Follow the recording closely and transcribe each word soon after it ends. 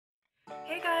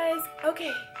Hey guys,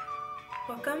 okay,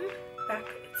 welcome back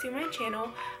to my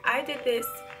channel. I did this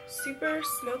super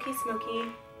smoky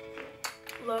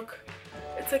look.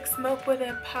 It's like smoke with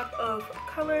a pop of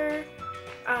color,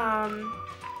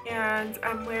 and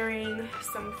I'm wearing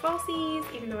some falsies,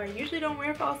 even though I usually don't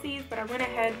wear falsies, but I went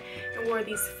ahead and wore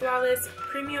these flawless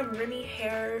premium Remy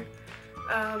hair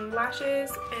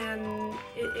lashes, and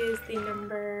it is the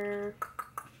number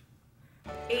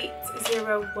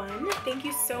 801. Thank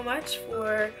you so much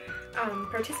for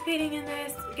participating in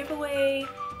this giveaway.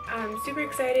 I'm super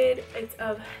excited. It's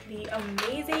of the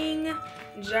amazing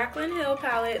Jaclyn Hill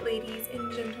palette, ladies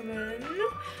and gentlemen,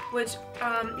 which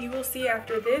you will see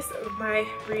after this my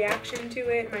reaction to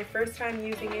it, my first time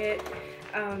using it,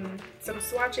 some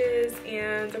swatches,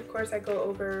 and of course I go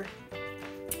over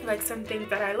like some things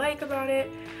that I like about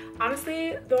it.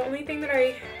 Honestly, the only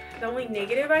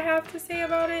negative I have to say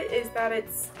about it is that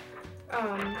it's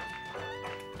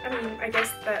I mean, I guess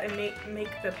that it make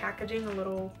the packaging a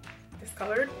little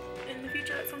discolored in the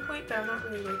future at some point, but I'm not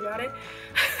really worried about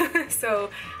it. So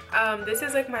this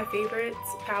is like my favorite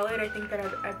palette I think that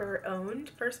I've ever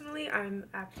owned personally. I'm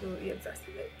absolutely obsessed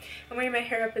with it. I'm wearing my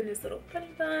hair up in this little bunny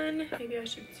bun. Maybe I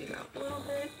should zoom out a little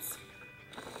bit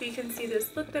so you can see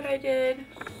this look that I did.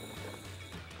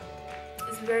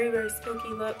 It's very smoky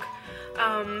look.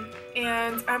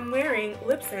 And I'm wearing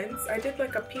lip scents. I did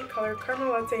like a pink color, caramel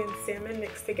latte and salmon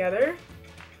mixed together.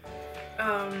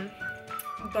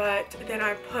 But then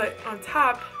I put on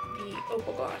top the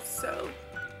opal gloss, so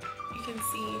you can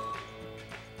see.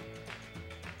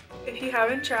 If you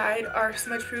haven't tried our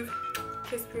smudge proof,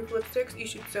 kiss proof lipsticks, you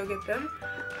should so get them.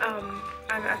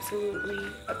 I'm absolutely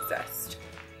obsessed.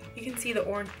 You can see the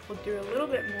orange pulled through a little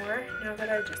bit more now that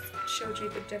I just showed you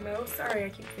the demo. Sorry, I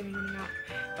keep zooming in and out.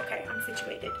 Okay, I'm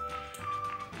situated.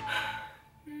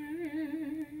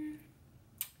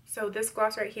 So this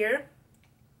gloss right here,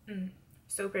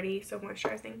 so pretty, so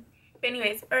moisturizing. But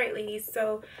anyways, all right, ladies,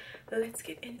 so let's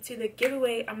get into the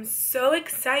giveaway. I'm so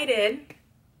excited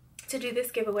to do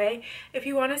this giveaway. If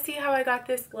you want to see how I got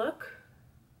this look,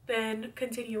 then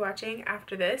continue watching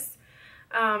after this.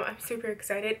 I'm super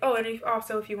excited. Oh, and if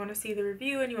you want to see the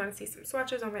review and you want to see some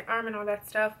swatches on my arm and all that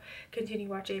stuff, continue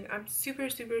watching. I'm super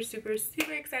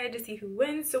excited to see who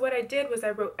wins. So what I did was I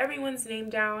wrote everyone's name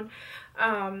down,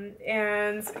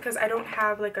 and because I don't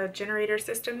have like a generator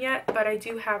system yet, but I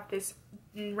do have this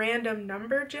random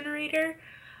number generator.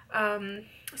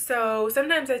 So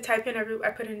sometimes I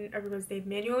put in everyone's name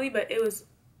manually, but it was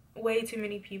way too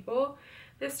many people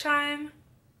this time.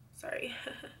 Sorry.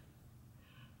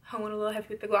 I went a little heavy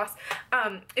with the gloss.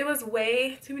 It was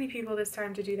way too many people this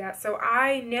time to do that. So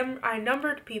I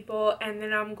numbered people, and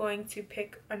then I'm going to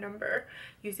pick a number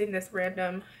using this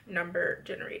random number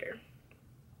generator.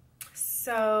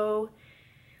 So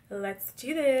let's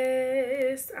do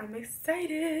this. I'm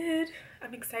excited.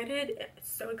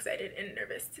 So excited and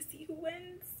nervous to see who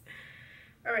wins.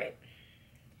 All right.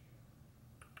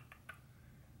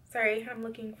 Sorry, I'm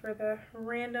looking for the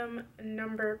random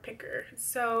number picker.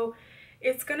 So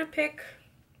it's gonna pick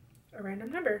a random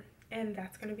number, and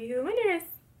that's gonna be who the winner is.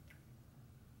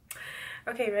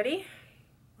 Okay, ready?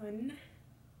 1,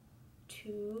 2,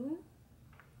 you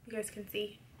guys can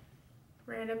see.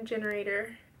 Random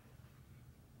generator.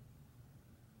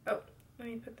 Oh, let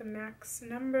me put the max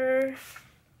number.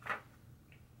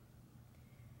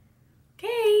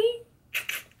 Okay,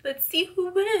 let's see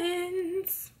who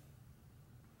wins.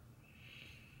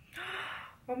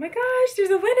 Oh my gosh, there's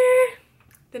a winner.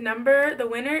 The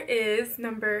winner is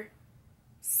number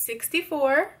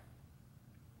 64.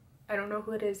 I don't know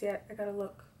who it is yet. I gotta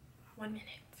look. 1 minute.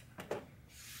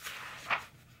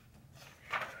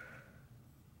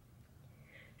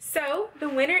 So the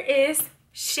winner is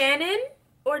Shannon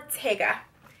Ortega.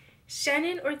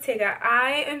 Shannon Ortega.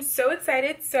 I am so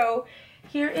excited. So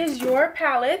here is your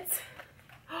palette.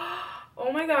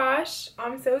 Oh my gosh,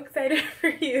 I'm so excited for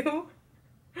you.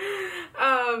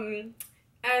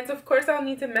 And of course I'll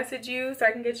need to message you so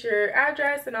I can get your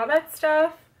address and all that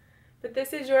stuff. But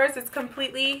this is yours. It's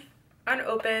completely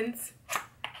unopened.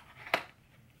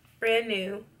 Brand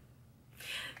new.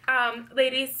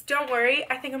 Ladies, don't worry.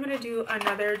 I think I'm going to do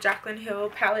another Jaclyn Hill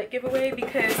palette giveaway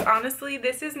because honestly,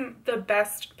 this is the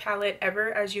best palette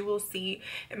ever, as you will see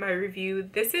in my review.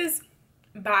 This is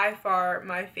by far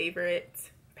my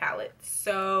favorite palette.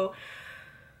 So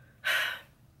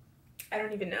I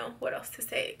don't even know what else to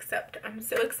say except I'm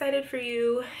so excited for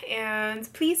you, and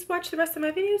please watch the rest of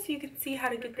my video so you can see how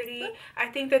to get pretty. I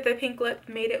think that the pink lip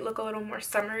made it look a little more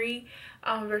summery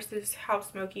versus how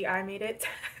smoky I made it.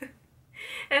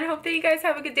 And I hope that you guys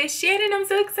have a good day. Shannon, I'm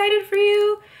so excited for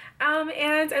you,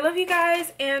 and I love you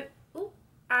guys, and ooh,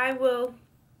 I will,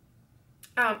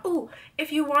 oh,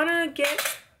 if you want to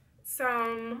get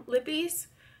some lippies,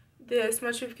 the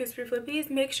Smudge Proof Kiss Proof lippies,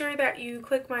 make sure that you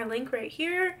click my link right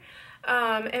here,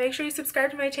 and make sure you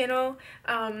subscribe to my channel,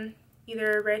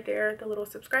 either right there, the little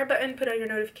subscribe button, put on your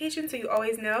notifications so you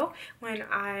always know when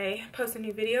I post a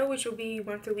new video, which will be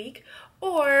once a week,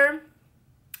 or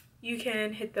you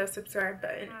can hit the subscribe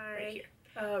button right here.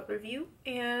 Review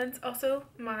and also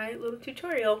my little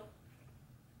tutorial.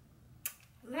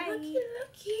 Looky,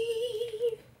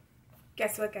 looky.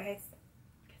 Guess what, guys?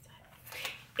 Guess what?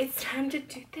 It's time to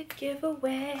do the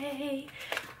giveaway.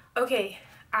 Okay,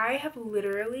 I have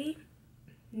literally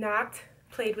not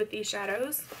played with these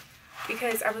shadows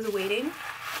because I was waiting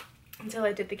until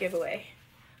I did the giveaway.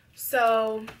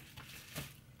 So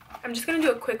I'm just gonna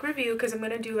do a quick review because I'm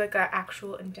gonna do like an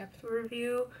actual in-depth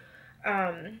review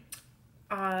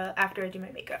after I do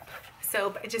my makeup.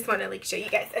 So I just want to like show you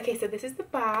guys. Okay, so this is the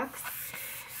box.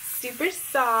 Super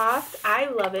soft. I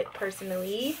love it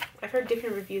personally. I've heard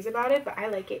different reviews about it, but I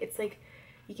like it. It's like,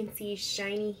 you can see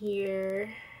shiny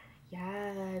here.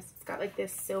 Yes, it's got like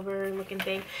this silver looking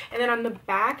thing. And then on the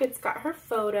back, it's got her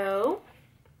photo.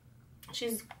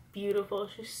 She's beautiful.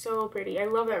 She's so pretty. I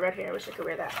love that red hair. I wish I could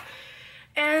wear that.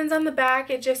 And on the back,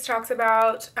 it just talks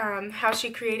about how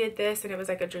she created this, and it was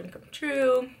like a dream come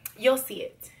true. You'll see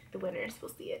it. The winners will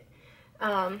see it.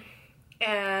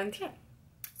 And yeah,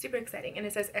 super exciting. And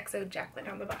it says XO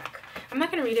Jaclyn on the back. I'm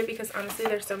not going to read it because honestly,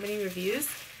 there's so many reviews.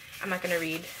 I'm not going to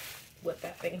read what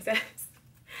that thing says.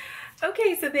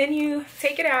 Okay, so then you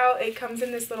take it out. It comes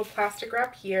in this little plastic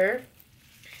wrap here,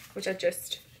 which I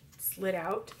just slid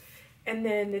out. And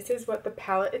then this is what the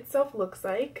palette itself looks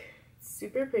like. It's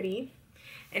super pretty.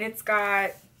 And it's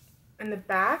got, in the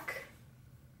back,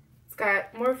 it's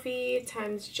got Morphe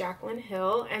times Jaclyn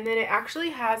Hill. And then it actually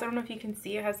has, I don't know if you can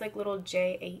see, it has like little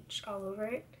JH all over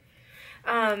it.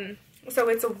 So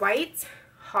it's a white,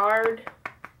 hard,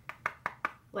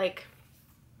 like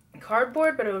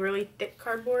cardboard, but a really thick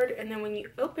cardboard. And then when you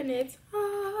open it,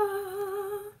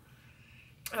 oh,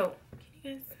 can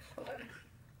you guys, hold on.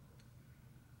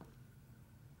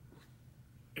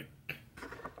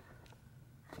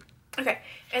 Okay,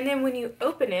 and then when you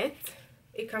open it,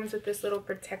 it comes with this little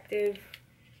protective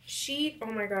sheet. Oh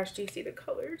my gosh, do you see the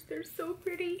colors? They're so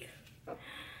pretty.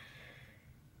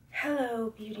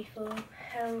 Hello, beautiful.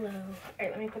 Hello. All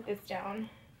right, let me put this down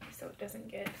so it doesn't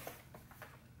get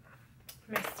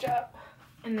messed up.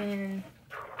 And then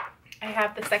I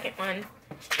have the second one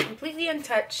completely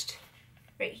untouched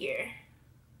right here.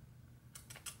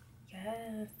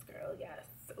 Yes, girl, yes.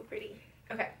 So pretty.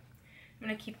 Okay. I'm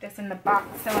going to keep this in the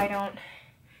box so I don't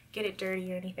get it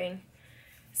dirty or anything.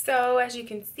 So as you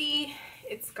can see,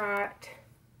 it's got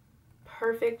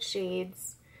perfect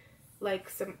shades, like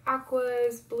some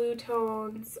aquas, blue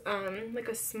tones, like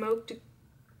a smoked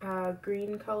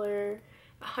green color,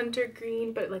 a hunter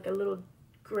green, but like a little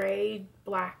gray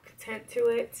black tint to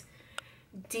it,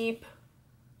 deep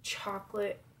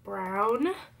chocolate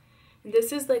brown. And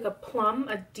this is like a plum,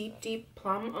 a deep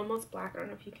plum, almost black. I don't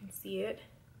know if you can see it.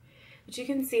 But you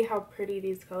can see how pretty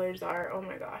these colors are. Oh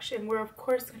my gosh. And we're of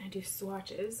course going to do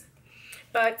swatches.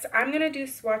 But I'm going to do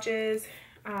swatches.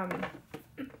 So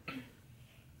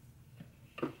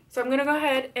I'm going to go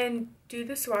ahead and do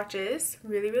the swatches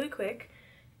really quick.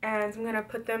 And I'm going to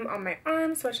put them on my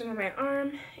arm, swatch them on my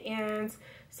arm. And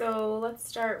so let's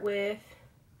start with,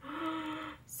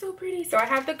 so pretty. So I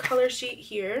have the color sheet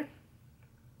here.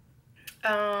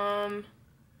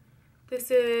 This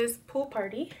is Pool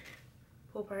Party.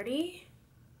 Pool Party.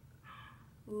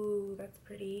 Ooh, that's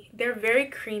pretty. They're very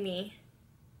creamy.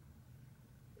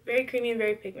 Very creamy and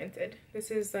very pigmented.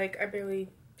 This is like, I barely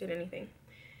did anything.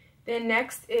 Then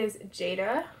next is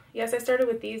Jada. Yes, I started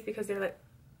with these because they're like,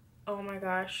 oh my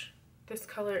gosh, this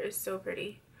color is so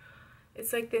pretty.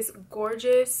 It's like this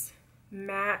gorgeous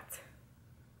matte,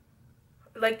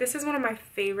 like this is one of my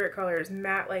favorite colors,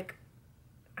 matte, like,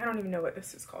 I don't even know what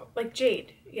this is called, like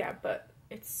jade, yeah, but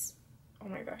it's, oh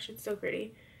my gosh, it's so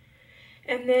pretty.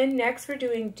 And then next we're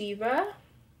doing Diva.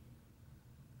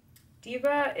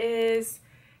 Diva is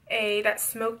that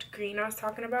smoked green I was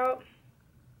talking about.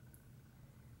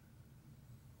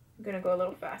 I'm gonna go a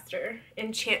little faster.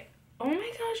 Oh my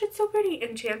gosh, it's so pretty.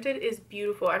 Enchanted is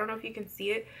beautiful. I don't know if you can see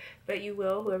it, but you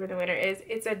will, whoever the winner is.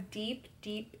 It's a deep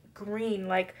green,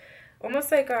 like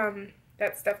almost like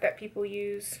that stuff that people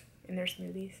use in their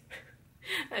smoothies.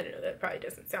 I don't know, that probably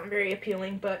doesn't sound very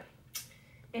appealing, but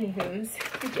anywho's,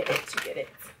 you get it, you get it.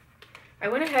 I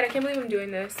went ahead, I can't believe I'm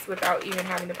doing this without even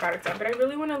having the product on, but I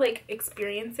really want to like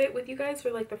experience it with you guys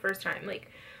for like the first time,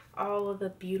 like all of the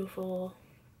beautiful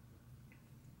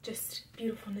just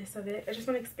beautifulness of it. I just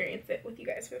want to experience it with you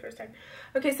guys for the first time.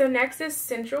 Okay, so next is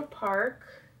Central Park.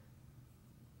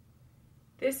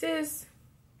 This is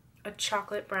a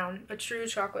chocolate brown, a true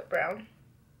chocolate brown.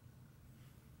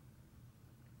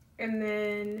 And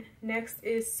then next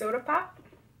is Soda Pop.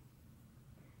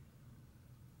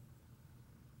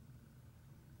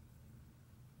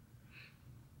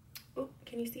 Oh,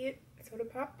 can you see it? Soda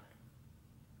Pop.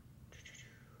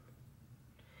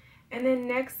 And then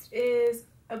next is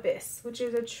Abyss, which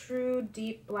is a true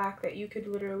deep black that you could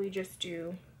literally just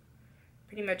do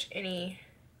pretty much any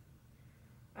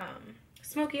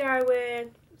smoky eye with,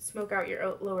 smoke out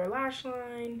your lower lash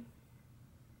line,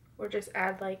 or just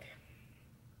add like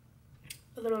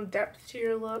a little depth to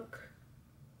your look.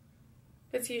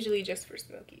 It's usually just for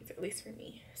smokies, at least for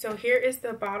me. So here is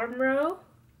the bottom row,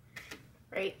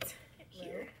 right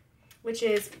here, which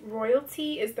is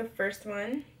Royalty is the first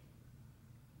one.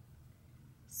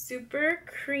 Super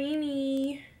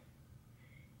creamy,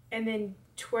 and then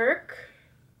Twerk.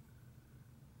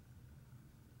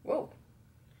 Whoa,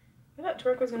 I thought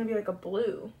Twerk was gonna be like a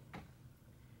blue.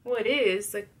 Well, it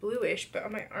is like bluish, but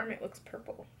on my arm it looks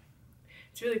purple.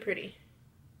 It's really pretty.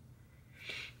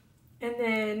 And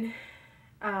then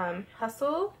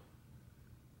Hustle.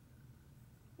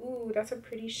 Ooh, that's a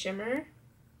pretty shimmer,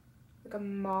 like a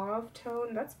mauve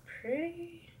tone. That's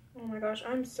pretty. Oh my gosh,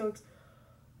 I'm so excited.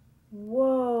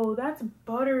 Whoa, that's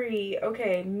buttery.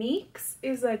 Okay, Meeks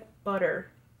is like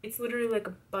butter. It's literally like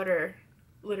a butter.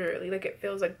 Literally, like it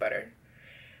feels like butter.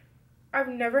 I've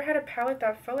never had a palette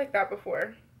that felt like that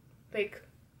before. Like,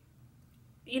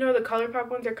 you know, the ColourPop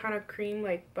ones are kind of cream,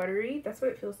 like buttery. That's what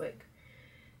it feels like.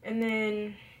 And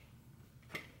then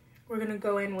we're gonna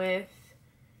go in with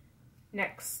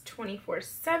next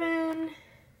 24/7,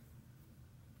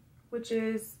 which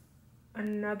is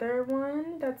another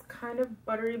one that's kind of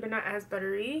buttery but not as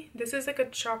buttery. This is like a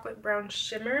chocolate brown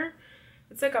shimmer.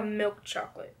 It's like a milk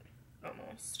chocolate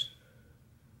almost.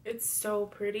 It's so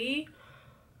pretty.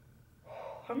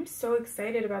 I'm so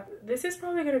excited about this. This is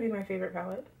probably gonna be my favorite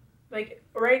palette. Like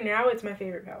right now it's my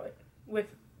favorite palette with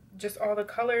just all the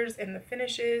colors and the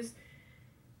finishes.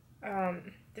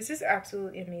 This is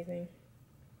absolutely amazing.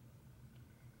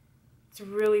 It's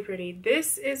really pretty.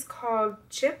 This is called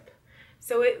Chip.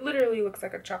 So it literally looks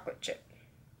like a chocolate chip,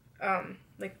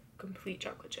 like complete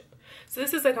chocolate chip. So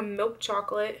this is like a milk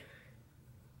chocolate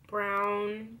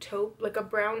brown taupe, like a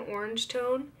brown orange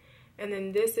tone. And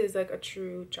then this is like a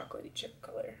true chocolatey chip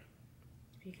color,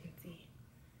 if you can see.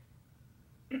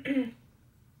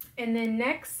 And then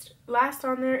last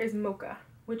on there is Mocha,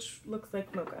 which looks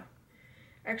like mocha.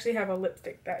 I actually have a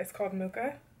lipstick that is called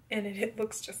Mocha, and it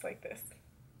looks just like this.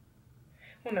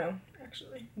 Well, no,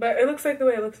 actually. But it looks like the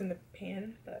way it looks in the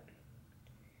pan, but...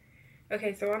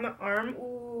 Okay, so on the arm,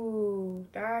 ooh,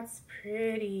 that's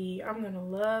pretty. I'm gonna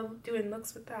love doing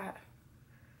looks with that.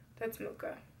 That's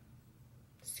Mocha.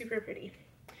 Super pretty.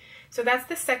 So that's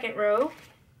the second row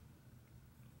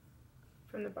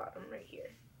from the bottom right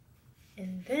here.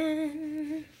 And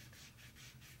then...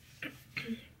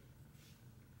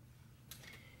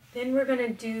 then we're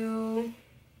gonna do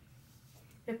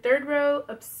the third row,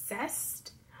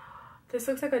 Obsessed. This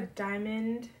looks like a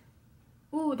diamond.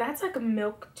 Ooh, that's like a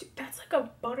milk, that's like a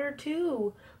butter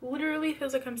too. Literally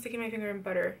feels like I'm sticking my finger in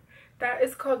butter. That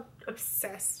is called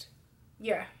Obsessed.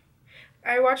 Yeah.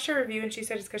 I watched her review and she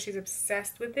said it's because she's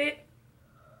obsessed with it.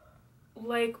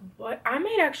 Like, what? I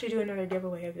might actually do another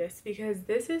giveaway of this because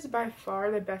this is by far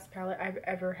the best palette I've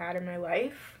ever had in my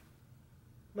life.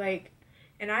 Like,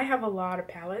 and I have a lot of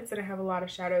palettes and I have a lot of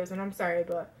shadows, and I'm sorry,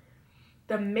 but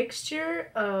the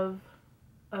mixture of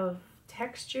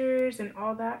textures and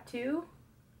all that too,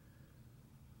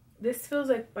 this feels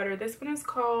like butter. This one is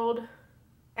called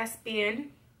SBN.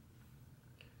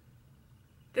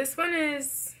 This one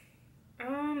is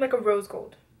like a rose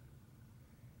gold.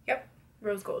 Yep,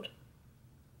 rose gold.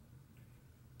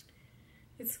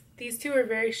 These two are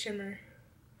very shimmer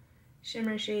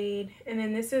shade. And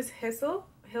then this is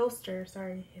Hilster.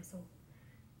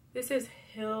 This is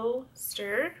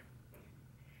Hilster.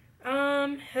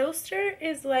 Hilster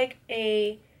is like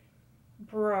a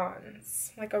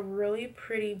bronze, like a really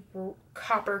pretty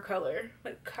copper color,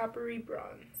 like coppery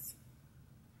bronze.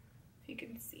 If you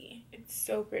can see, it's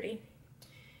so pretty.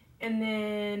 And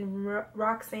then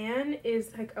Roxanne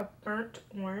is like a burnt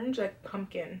orange, like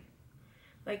pumpkin.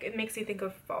 Like, it makes you think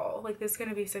of fall. Like, this is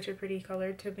gonna be such a pretty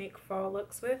color to make fall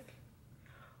looks with.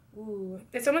 Ooh,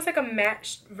 it's almost like a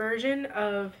matte version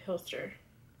of Hilster.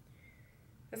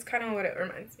 That's kind of what it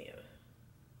reminds me of.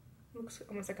 It looks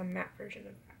almost like a matte version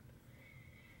of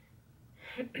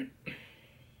that.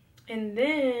 And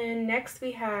then next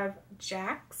we have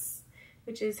Jacz.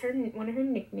 which is one of her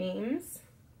nicknames.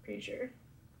 Pretty sure.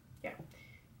 Yeah.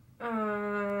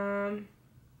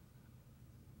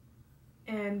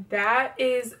 And that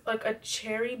is like a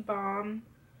cherry bomb.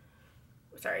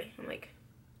 Sorry, I'm like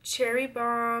cherry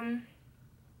bomb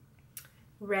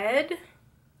red.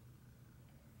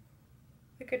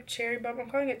 Like a cherry bomb. I'm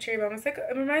calling it cherry bomb. It's like,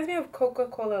 it reminds me of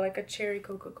Coca-Cola, like a cherry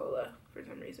Coca-Cola for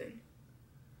some reason.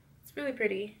 It's really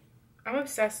pretty. I'm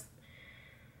obsessed.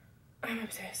 I'm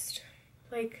obsessed.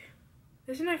 Like,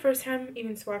 this is my first time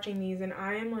even swatching these, and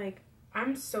I am like,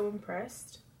 I'm so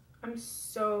impressed. I'm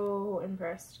so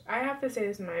impressed. I have to say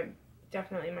this is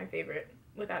definitely my favorite,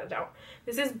 without a doubt.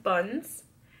 This is Buns,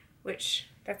 which,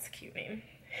 that's a cute name.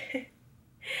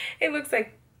 It looks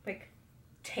like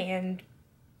tanned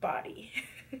body.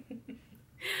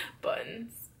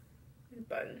 Buns.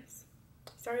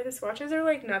 Sorry, the swatches are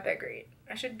like not that great.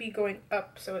 I should be going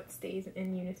up so it stays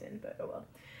in unison, but oh well.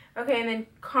 Okay, and then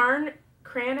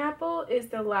Cran Apple is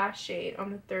the last shade on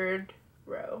the third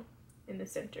row in the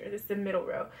center. This is the middle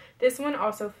row. This one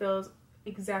also feels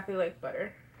exactly like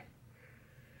butter.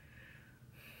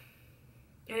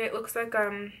 And it looks like,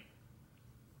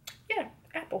 yeah,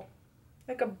 apple.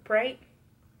 Like a bright.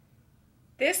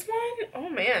 This one, oh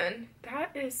man,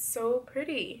 that is so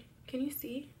pretty. Can you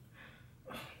see?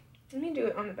 Oh, let me do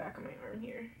it on the back of my arm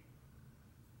here.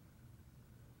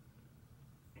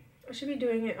 I should be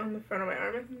doing it on the front of my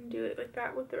arm. I can do it like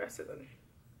that with the rest of them.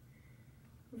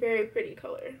 Very pretty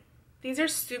color. These are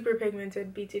super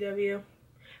pigmented, BTW.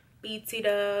 BT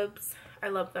dubs. I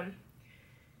love them.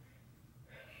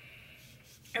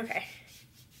 Okay.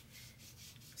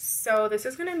 So this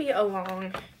is gonna be a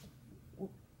long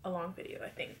video, I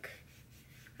think.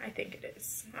 I think it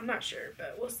is. I'm not sure,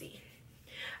 but we'll see.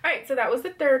 Alright, so that was the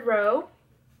third row.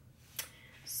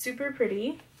 Super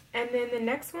pretty. And then the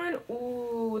next one,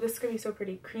 ooh, this is gonna be so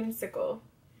pretty. Creamsicle.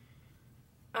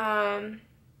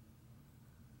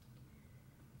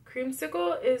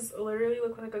 Creamsicle is literally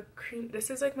looking like a cream. This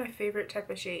is like my favorite type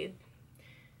of shade.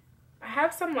 I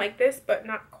have some like this, but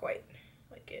not quite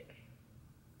like it.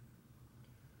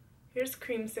 Here's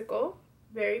Creamsicle.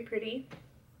 Very pretty.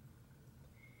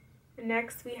 And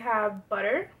next we have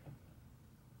Butter.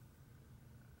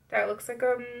 That looks like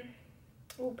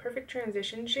ooh, perfect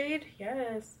transition shade.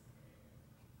 Yes.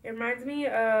 It reminds me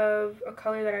of a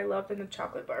color that I loved in the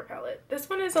chocolate bar palette. This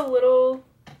one is a little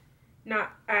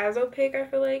not as opaque, I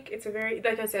feel like. It's a very,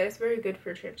 like I said, it's very good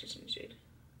for transition shade.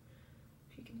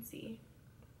 If you can see.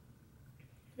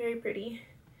 Very pretty.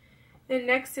 Then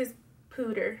next is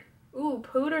Pooter. Ooh,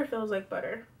 Pooter feels like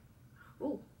butter.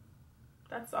 Ooh,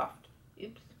 that's soft.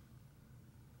 Oops.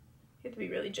 You have to be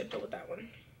really gentle with that one.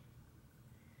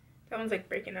 That one's like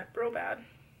breaking up real bad.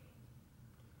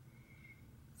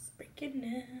 It's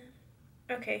breaking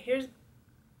up. Okay, here's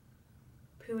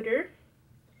Pooter.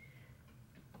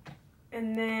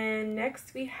 And then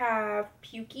next we have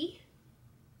Pukey.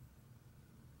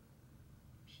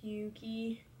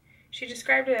 Pukey. She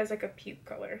described it as like a puke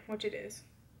color, which it is.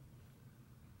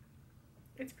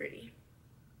 It's pretty.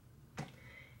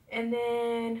 And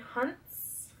then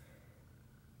Hunts.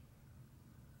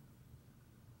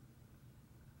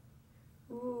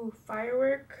 Ooh,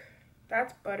 Firework.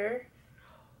 That's butter.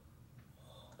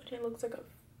 And it looks like a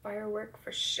firework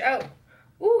for show.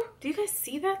 Ooh, do you guys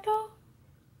see that though?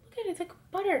 Look at it, it's like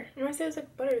butter. When I say it's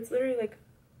like butter, it's literally like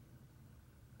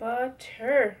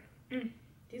butter.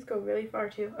 These go really far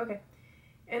too. Okay.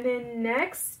 And then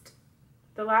next,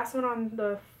 the last one on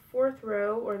the fourth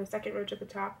row, or the second row to the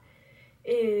top,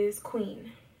 is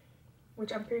Queen,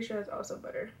 which I'm pretty sure is also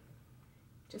butter,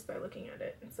 just by looking at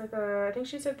it. It's like a, I think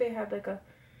she said they had like a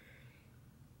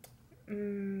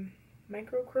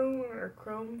microchrome or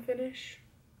chrome finish.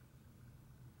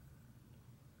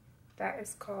 That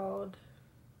is called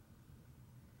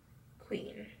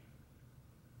Queen.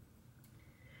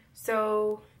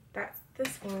 So that's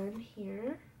this one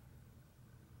here.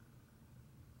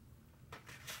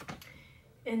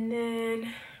 And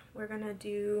then we're gonna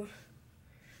do,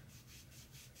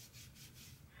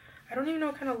 I don't even know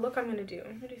what kind of look I'm gonna do.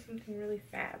 I'm gonna do something really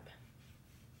fab,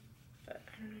 but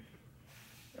I don't know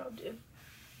what I'll do.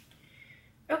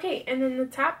 Okay, and then the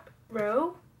top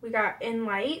row, we got In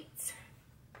Light.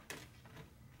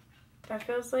 That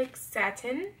feels like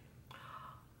satin.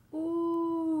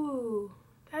 Ooh,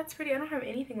 that's pretty. I don't have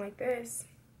anything like this.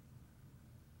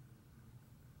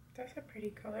 That's a pretty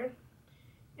color.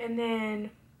 And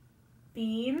then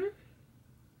Beam.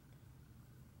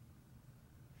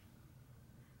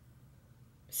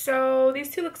 So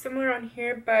these two look similar on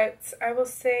here, but I will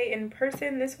say in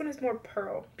person, this one is more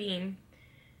pearl, Beam.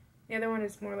 The other one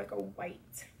is more like a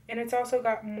white. And it's also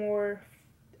got more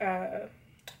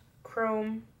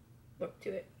chrome look to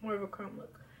it. More of a chrome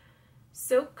look.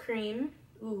 Silk Cream.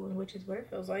 Ooh, which is what it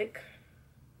feels like.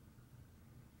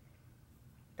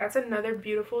 That's another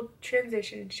beautiful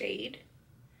transition shade.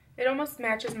 It almost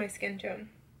matches my skin tone,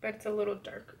 but it's a little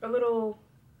dark. A little,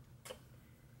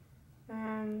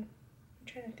 I'm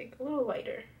trying to think, a little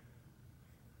lighter.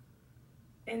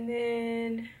 And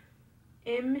then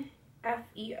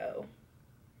MFEO.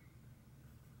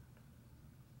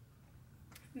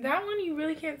 That one you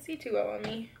really can't see too well on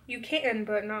me. You can,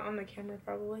 but not on the camera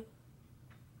probably.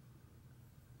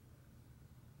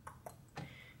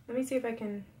 Let me see if I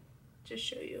can just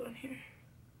show you on here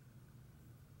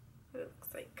what it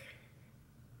looks like.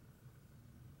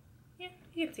 Yeah,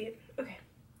 you can see it. Okay.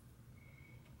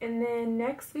 And then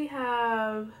next we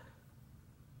have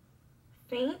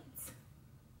Faint.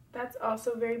 That's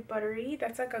also very buttery.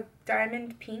 That's like a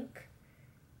diamond pink.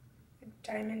 A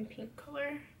diamond pink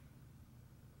color.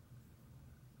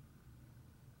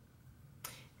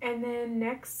 And then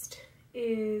next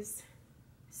is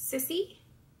Sissy.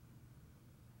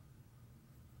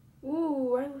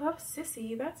 Ooh, I love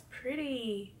Sissy. That's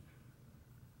pretty.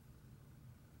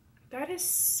 That is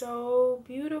so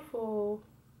beautiful.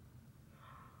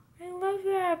 I love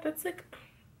that. That's like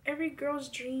every girl's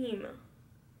dream.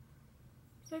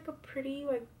 It's like a pretty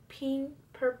like pink,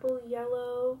 purple,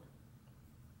 yellow.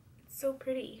 It's so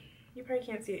pretty. You probably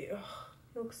can't see it. Ugh,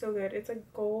 it looks so good. It's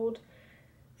like gold.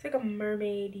 It's like a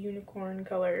mermaid unicorn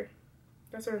color.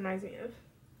 That's what it reminds me of.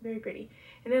 Very pretty.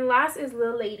 And then last is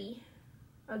Lil Lady.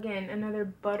 Again, another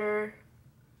butter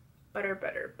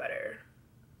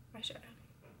eyeshadow.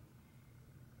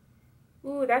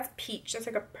 Ooh, that's peach. That's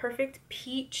like a perfect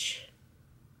peach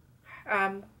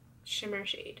shimmer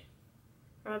shade.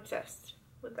 I'm obsessed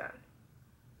with that.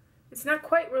 It's not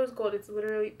quite rose gold. It's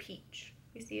literally peach.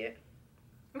 You see it?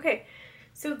 Okay,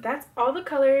 so that's all the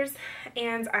colors,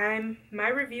 and my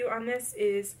review on this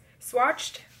is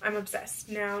swatched. I'm obsessed.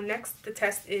 Now, next, the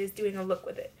test is doing a look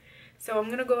with it. So I'm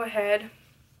gonna go ahead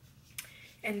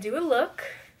and do a look,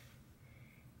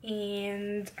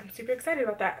 and I'm super excited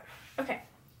about that. Okay,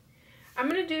 so I'm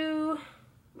gonna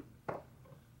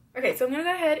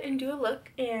go ahead and do a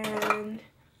look, and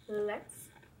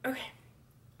okay,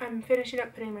 I'm finishing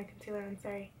up putting my concealer on,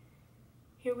 sorry.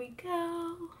 Here we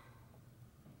go.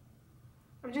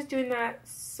 I'm just doing that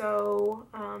so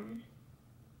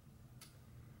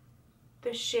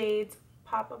the shades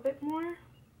pop a bit more.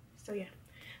 So yeah,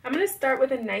 I'm gonna start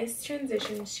with a nice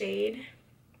transition shade.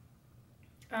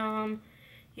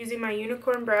 Using my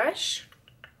unicorn brush,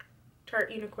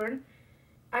 Tarte Unicorn.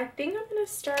 I think I'm gonna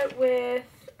start with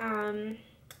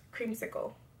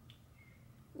Creamsicle.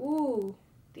 Ooh,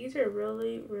 these are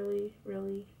really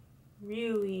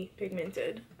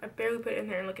pigmented. I barely put it in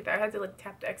there, and look at that. I had to like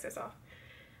tap the excess off.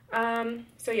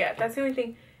 So yeah, that's the only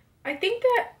thing. I think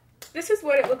that this is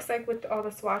what it looks like with all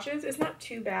the swatches. It's not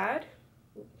too bad.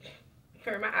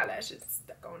 Or my eyelashes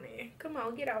stuck on there. Come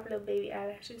on, get off, little baby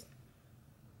eyelashes.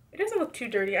 It doesn't look too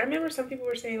dirty. I remember some people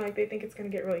were saying like they think it's gonna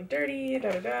get really dirty, I'm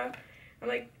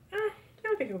like, I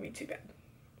don't think it'll be too bad.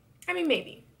 I mean,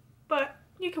 maybe, but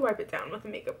you can wipe it down with a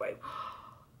makeup wipe.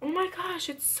 Oh my gosh,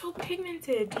 it's so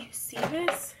pigmented. Do you see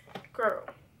this? Girl.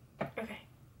 Okay.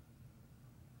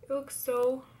 It looks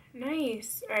so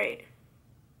nice. All right.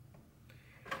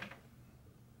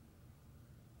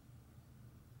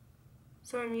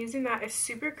 So I'm using that. It's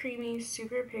super creamy,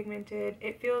 super pigmented.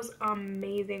 It feels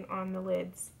amazing on the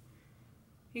lids.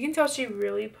 You can tell she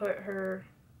really put her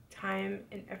time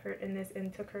and effort in this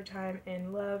and took her time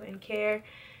and love and care,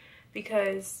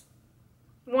 because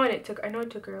one, I know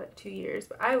it took her like 2 years,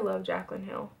 but I love Jaclyn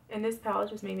Hill, and this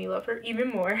palette just made me love her even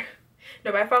more.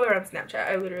 No, but I follow her on Snapchat.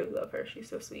 I literally love her. She's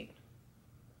so sweet.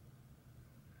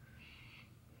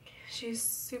 She's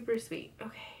super sweet.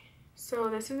 Okay, so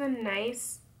this is a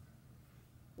nice,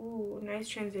 ooh, nice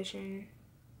transition.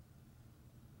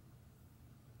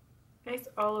 Nice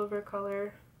all over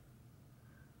color.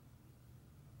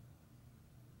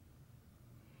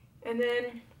 And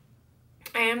then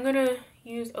I am gonna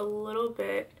use a little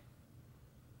bit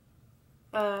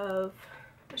of,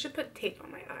 I should put tape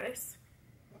on my eyes.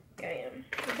 Yeah, I am.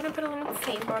 I'm gonna put a little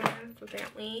tape on them so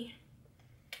that way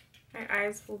my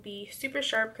eyes will be super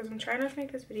sharp, because I'm trying not to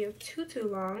make this video too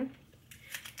long.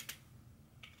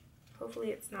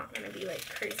 Hopefully it's not gonna be like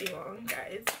crazy long,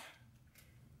 guys.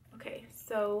 Okay,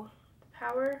 so the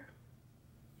power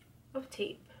of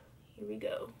tape. Here we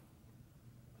go.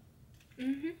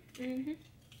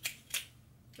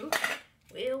 Ooh,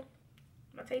 well,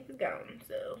 my tape is gone,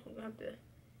 so we're gonna have to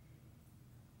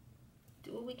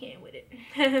do what we can with it.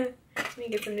 Let me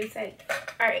get some new tape.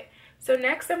 Alright, so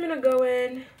next I'm gonna go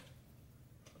in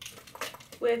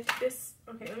with this.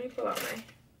 Okay, let me pull out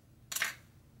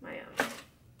my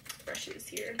brushes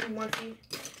here. Morphe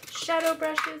shadow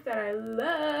brushes that I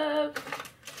love.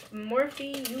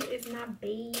 Morphe, you is my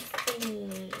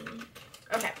baby.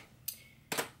 Okay,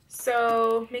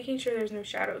 so making sure there's no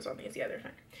shadows on these. Yeah, they're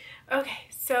fine. Okay,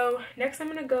 so next I'm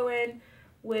gonna go in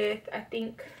with, I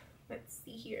think, let's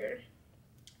see here,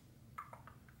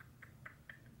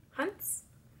 Hunts.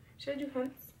 Should I do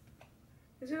Hunts?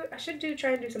 I should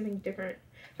try and do something different,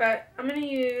 but I'm gonna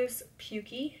use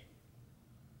Pukey.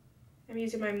 I'm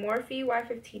using my Morphe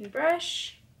Y15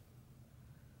 brush,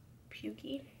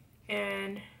 Pukey,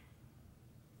 and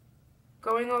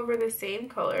going over the same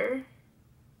color.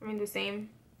 I mean the same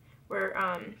where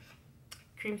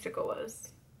Creamsicle was.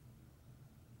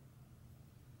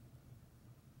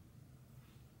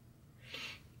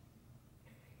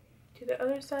 To the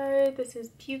other side, this is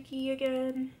Pukey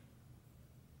again.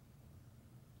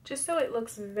 Just so it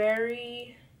looks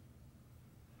very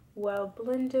well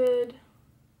blended.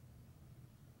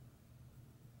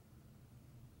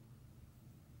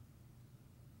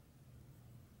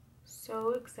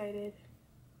 So excited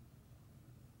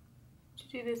to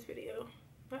do this video.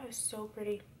 That is so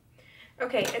pretty.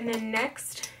 Okay, and then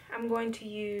next I'm going to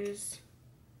use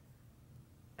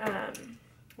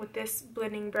with this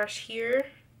blending brush here.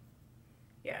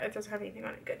 Yeah, it doesn't have anything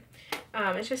on it. Good.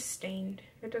 It's just stained.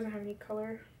 It doesn't have any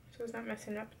color, so it's not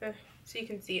messing up the, so you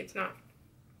can see it's not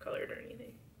colored or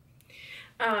anything.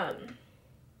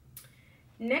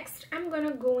 Next I'm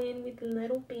gonna go in with a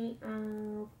little bit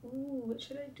of, ooh, what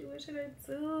should I do? What should I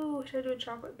do? Should I do a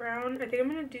chocolate brown? I think I'm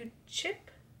gonna do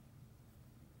chip,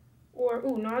 or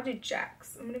ooh, no, I'll do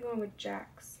Jacz. I'm gonna go in with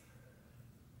Jacz.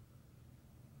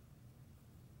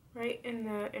 Right in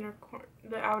the inner corner,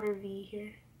 the outer V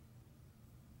here.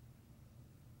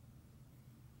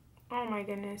 Oh my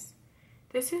goodness.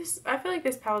 This is, I feel like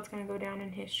this palette's gonna go down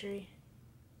in history.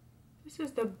 This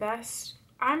is the best.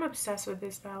 I'm obsessed with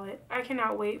this palette. I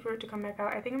cannot wait for it to come back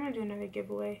out. I think I'm gonna do another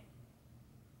giveaway.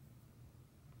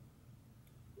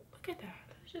 Look at that.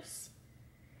 That's just...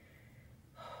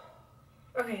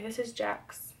 Okay, this is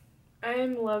Jacz. I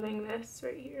am loving this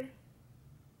right here.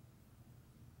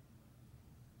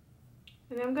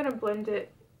 And then I'm gonna blend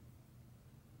it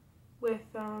with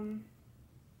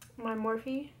my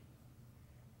Morphe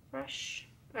brush.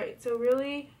 Alright, so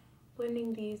really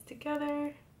blending these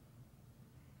together.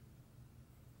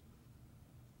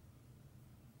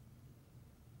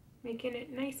 Making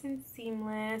it nice and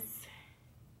seamless.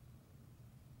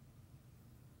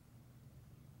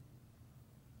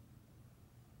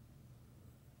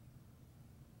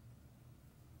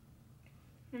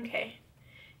 Okay,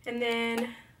 and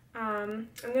then I'm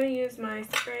going to use my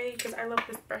spray, because I love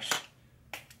this brush,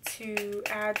 to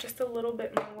add just a little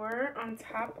bit more on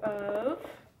top of,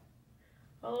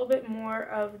 a little bit more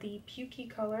of the Pukey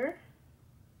color.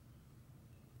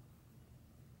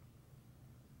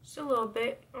 Just a little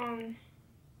bit on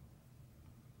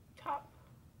top.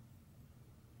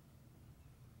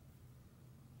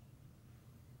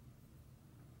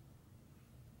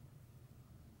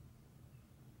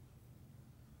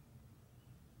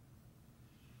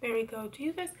 There we go. Do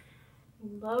you guys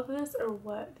love this or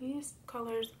what? These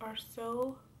colors are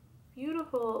so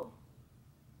beautiful.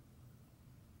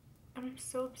 I'm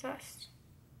so obsessed.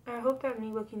 I hope that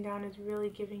me looking down is really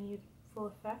giving you full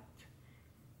effect.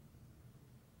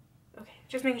 Okay,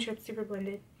 just making sure it's super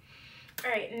blended.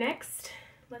 Alright, next,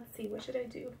 let's see, what should I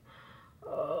do?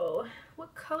 Oh,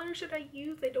 what color should I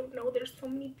use? I don't know. There's so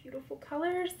many beautiful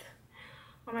colors.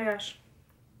 Oh my gosh.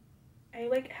 I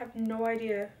like have no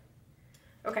idea.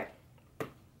 Okay.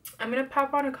 I'm going to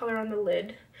pop on a color on the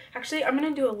lid. Actually, I'm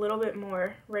going to do a little bit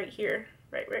more right here.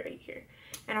 Right here.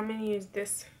 And I'm going to use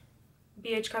this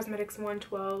BH Cosmetics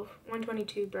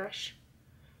 122 brush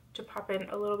to pop in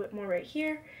a little bit more right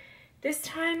here. This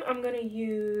time I'm going to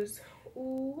use,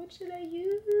 ooh, what should I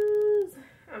use?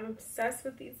 I'm obsessed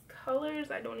with these colors.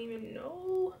 I don't even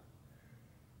know.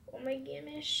 Oh my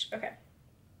gosh. Okay.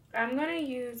 I'm going to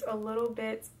use a little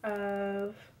bit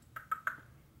of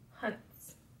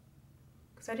Hunts.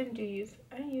 Because I didn't use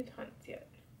Hunts yet.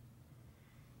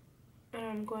 And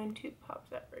I'm going to pop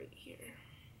that right here.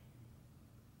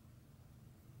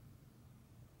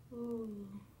 Ooh.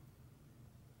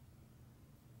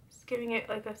 Just giving it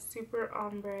like a super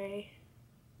ombre.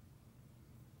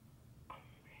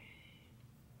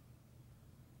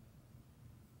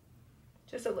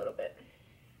 Just a little bit.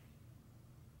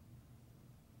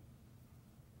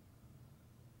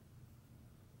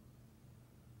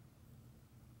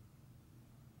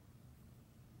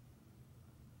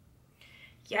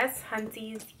 Yes,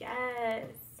 Huntsies, yes.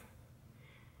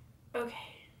 Okay,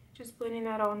 Just blending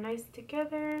that all nice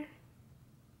together.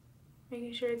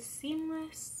 Making sure it's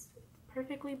seamless,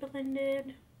 perfectly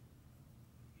blended.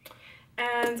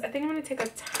 And I think I'm going to take a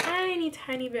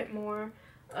tiny bit more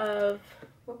of,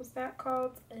 what was that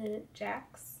called?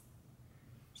 Jacz.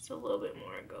 Just a little bit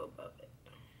more, go above it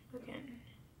again.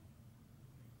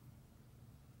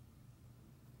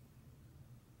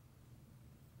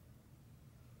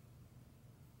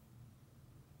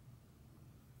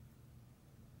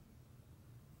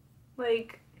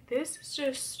 Like, this is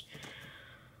just,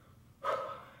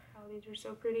 oh, these are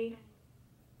so pretty.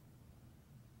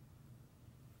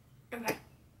 Okay,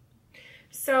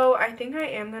 so I think I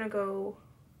am gonna go,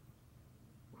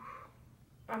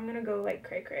 I'm gonna go like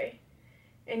cray cray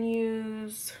and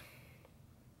use,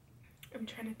 I'm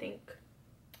trying to think,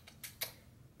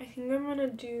 I think I'm gonna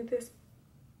do this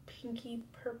pinky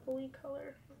purpley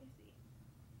color. Let me see.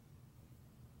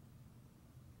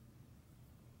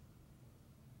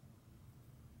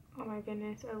 Oh my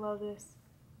goodness, I love this.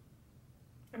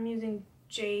 I'm using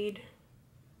Jade.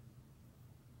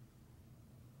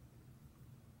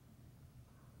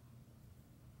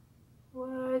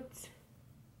 What?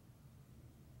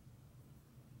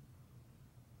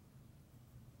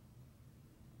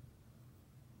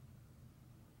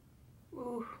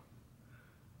 Ooh,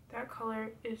 that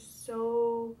color is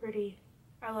so pretty.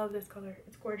 I love this color.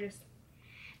 It's gorgeous.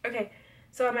 Okay,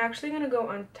 so I'm actually gonna go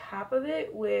on top of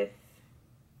it with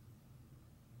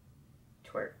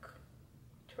Twerk.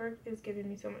 Twerk is giving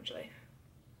me so much life.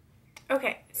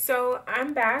 Okay, so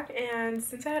I'm back, and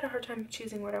since I had a hard time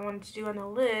choosing what I wanted to do on the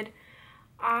lid,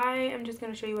 I am just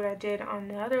going to show you what I did on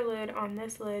the other lid, on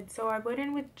this lid. So I went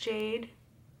in with Jade,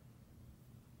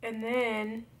 and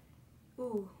then,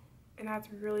 ooh, and that's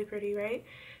really pretty, right?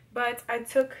 But I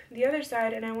took the other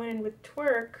side and I went in with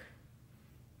Twerk,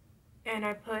 and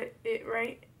I put it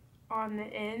right on the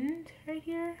end right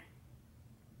here.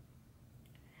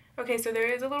 Okay, so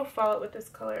there is a little fallout with this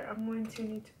color. I'm going to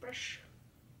need to brush.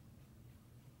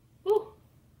 Ooh,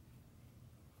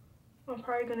 I'm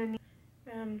probably gonna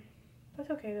need, that's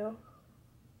okay though.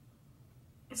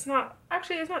 It's not,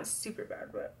 actually it's not super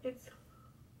bad, but it's,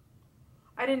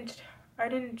 I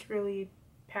didn't really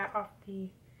pat off the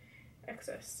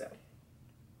excess, so.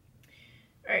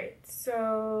 Alright,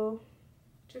 so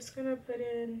just gonna put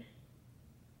in,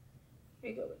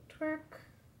 we go with Twerk.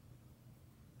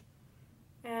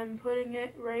 And putting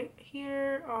it right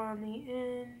here on the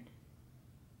end.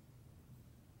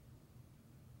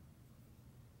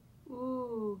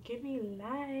 Ooh, give me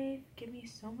life. Give me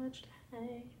so much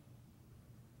life.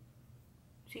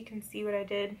 So you can see what I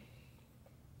did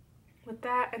with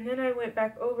that. And then I went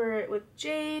back over it with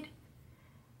Jade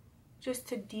just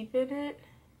to deepen it.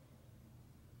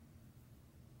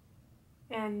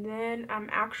 And then I'm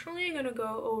actually going to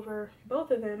go over both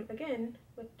of them again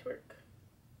with Twerk.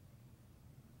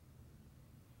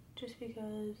 Just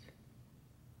because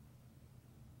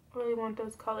I really want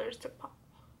those colors to pop.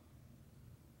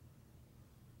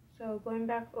 So going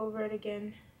back over it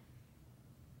again.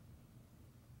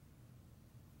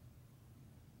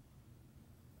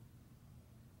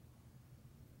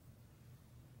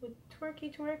 With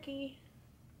Twerky Twerky.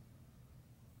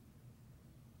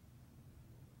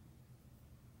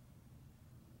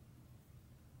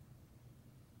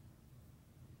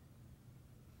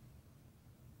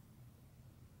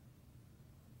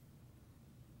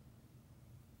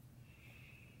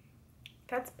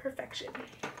 That's perfection.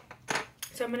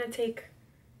 So I'm gonna take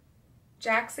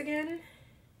Jacz again.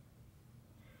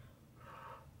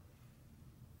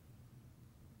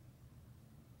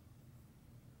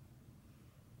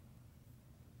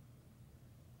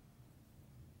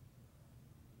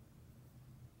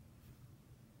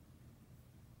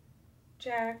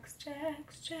 Jacz,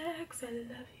 Jacz, Jacz, I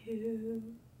love you.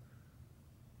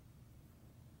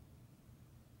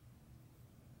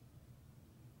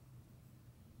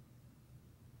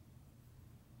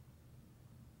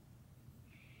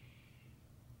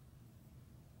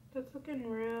 That's looking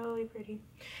really pretty.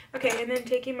 Okay, and then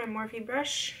taking my Morphe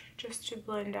brush just to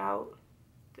blend out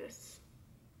this.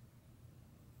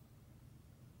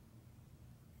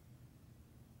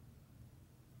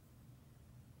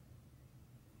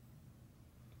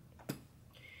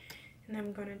 And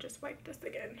I'm gonna just wipe this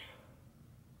again.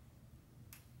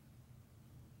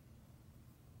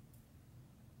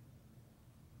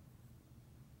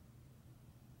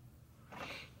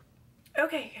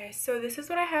 Okay guys, so this is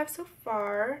what I have so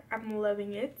far. I'm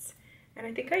loving it. And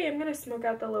I think I am going to smoke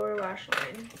out the lower lash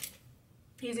line.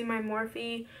 Using my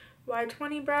Morphe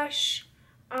Y20 brush.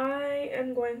 I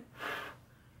am going...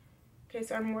 Okay,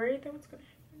 so I'm worried that what's going to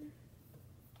happen.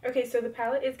 Okay, so the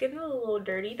palette is getting a little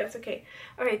dirty. That's okay.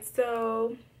 Alright,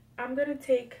 so I'm gonna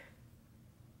take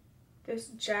this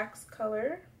Jacz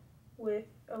color with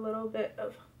a little bit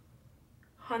of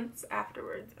Hunts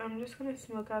afterwards. I'm just gonna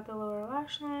smoke out the lower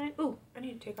lash line. Ooh, I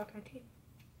need to take off my teeth.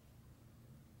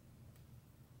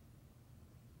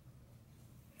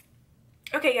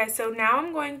 Okay guys, so now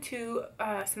I'm going to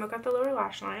smoke out the lower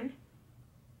lash line.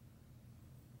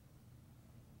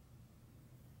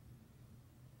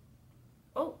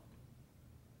 Oh.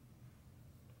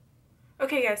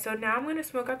 Okay guys, so now I'm going to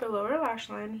smoke out the lower lash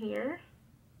line here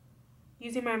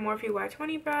using my Morphe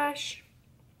Y20 brush.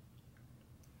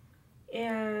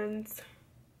 And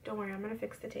don't worry, I'm going to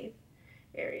fix the tape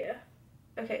area.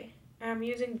 Okay, I'm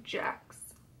using Jacz.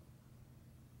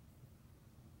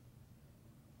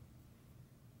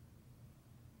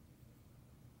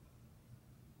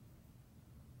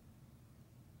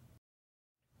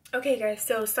 Okay guys,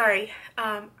 so sorry,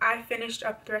 I finished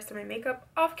up the rest of my makeup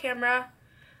off camera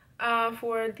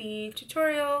for the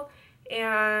tutorial,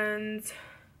 and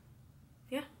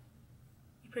yeah,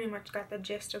 you pretty much got the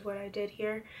gist of what I did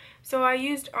here. So I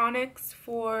used Onyx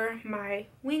for my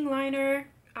wing liner,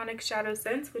 Onyx Shadow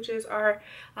Sense, which is our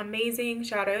amazing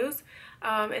shadows,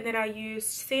 and then I used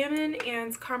Salmon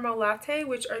and Caramel Latte,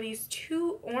 which are these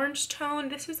two orange tone.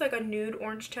 This is like a nude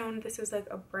orange tone. This is like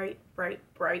a bright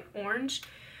orange.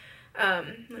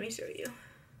 Let me show you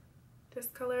this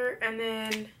color, and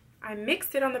then I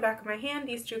mixed it on the back of my hand,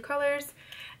 these two colors,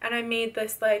 and I made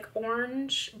this like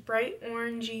orange, bright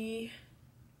orangey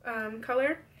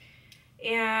color,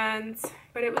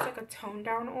 but it was like a toned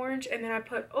down orange, and then I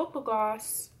put Opal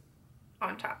Gloss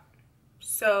on top,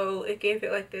 so it gave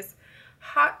it like this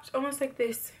hot, almost like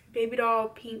this baby doll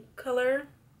pink color.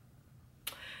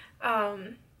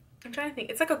 I'm trying to think,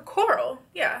 it's like a coral.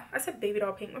 Yeah, I said baby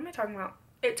doll pink, what am I talking about?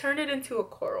 It turned it into a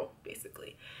coral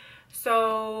basically,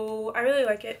 so I really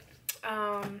like it.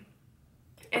 And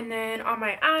then on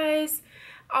my eyes,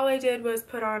 all I did was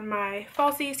put on my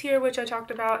falsies here, which I talked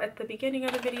about at the beginning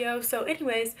of the video. So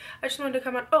anyways, I just wanted to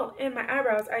come on. Oh, and my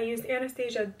eyebrows, I used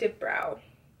Anastasia Dip Brow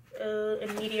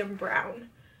in medium brown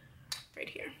right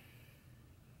here,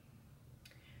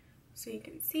 so you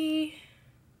can see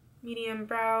medium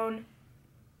brown.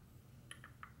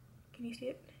 Can you see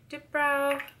it? Dip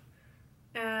brow.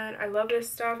 And I love this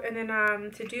stuff. And then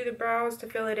to do the brows, to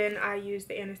fill it in, I use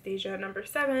the Anastasia number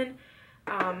 7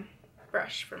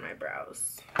 brush for my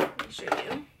brows. Let me show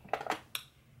you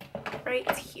right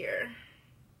here,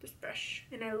 this brush,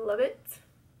 and I love it.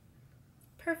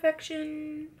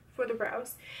 Perfection for the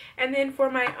brows. And then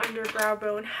for my underbrow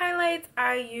bone highlights,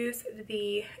 I use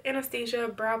the Anastasia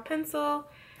brow pencil.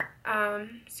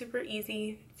 Super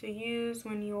easy to use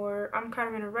when I'm kind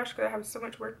of in a rush because I have so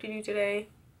much work to do today.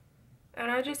 And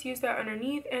I just use that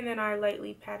underneath, and then I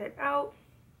lightly pat it out.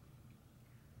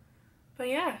 But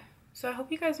yeah, so I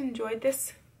hope you guys enjoyed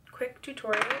this quick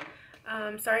tutorial.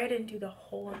 Sorry I didn't do the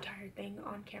whole entire thing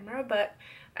on camera, but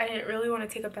I didn't really want to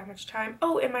take up that much time.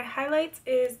 Oh, and my highlights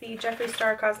is the Jeffree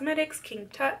Star Cosmetics King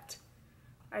Tut.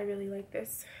 I really like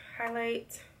this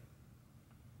highlight.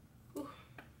 Ooh.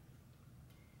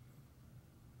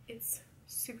 It's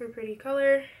super pretty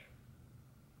color.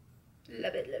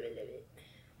 Love it, love it, love it.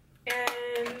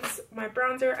 And my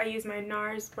bronzer, I use my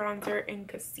NARS bronzer in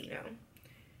Casino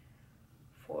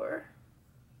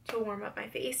to warm up my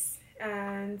face.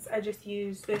 And I just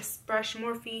use this brush,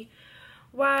 Morphe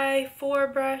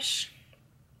Y4 brush,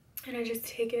 and I just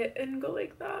take it and go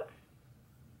like that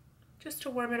just to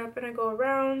warm it up, and I go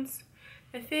around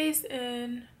my face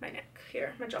and my neck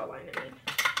here, my jawline, I mean.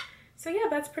 So yeah,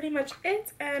 that's pretty much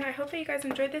it, and I hope that you guys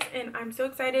enjoyed this, and I'm so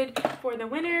excited for the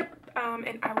winner,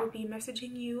 and I will be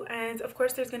messaging you. And of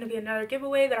course there's going to be another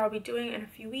giveaway that I'll be doing in a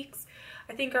few weeks.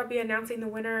 I think I'll be announcing the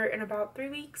winner in about 3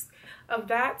 weeks of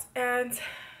that, and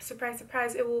surprise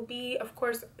surprise, it will be of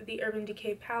course the Urban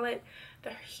Decay palette,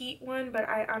 the Heat one, but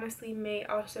I honestly may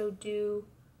also do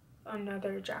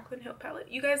another Jaclyn Hill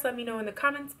palette. You guys let me know in the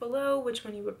comments below which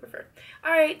one you would prefer.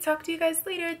 Alright, talk to you guys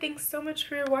later. Thanks so much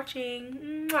for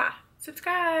watching. Mwah!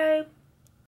 Subscribe!